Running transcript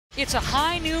It's a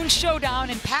high noon showdown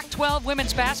in Pac-12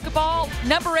 women's basketball.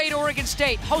 Number 8 Oregon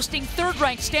State hosting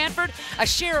third-ranked Stanford, a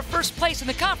share of first place in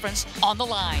the conference on the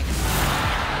line.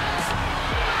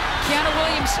 Kiana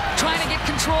Williams trying to get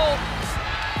control.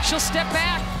 She'll step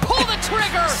back, pull the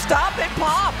trigger. Stop and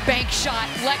pop. Bank shot,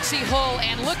 Lexi Hull,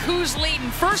 and look who's leading.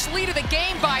 First lead of the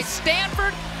game by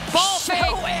Stanford. Ball fake.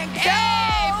 And go.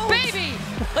 Hey, baby.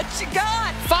 What you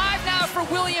got? 5 now for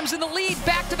Williams in the lead,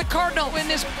 back to the Cardinal in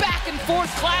this back and forth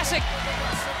classic.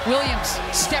 Williams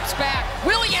steps back.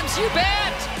 Williams, you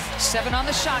bet! 7 on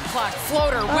the shot clock.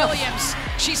 Floater, Williams.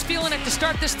 She's feeling it to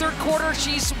start this third quarter.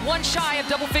 She's one shy of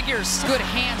double figures. Good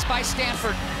hands by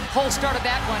Stanford. Hull started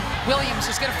that one.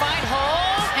 Williams is going to find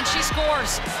Hull, and she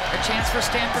scores. A chance for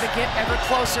Stanford to get ever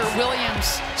closer.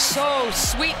 Williams, so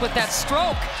sweet with that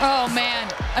stroke. Oh,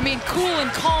 man. I mean, cool and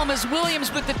calm as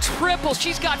Williams with the triple.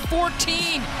 She's got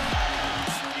 14.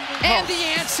 And the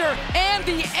answer, and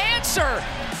the answer.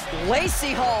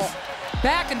 Lacey Hull.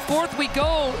 Back and forth we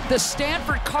go. The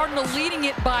Stanford Cardinal leading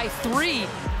it by 3.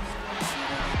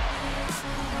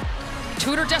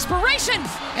 Tudor desperation,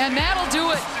 and that'll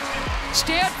do it.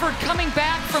 Stanford coming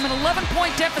back from an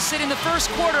 11-point deficit in the first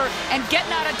quarter and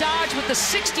getting out of Dodge with the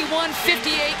 61-58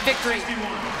 victory.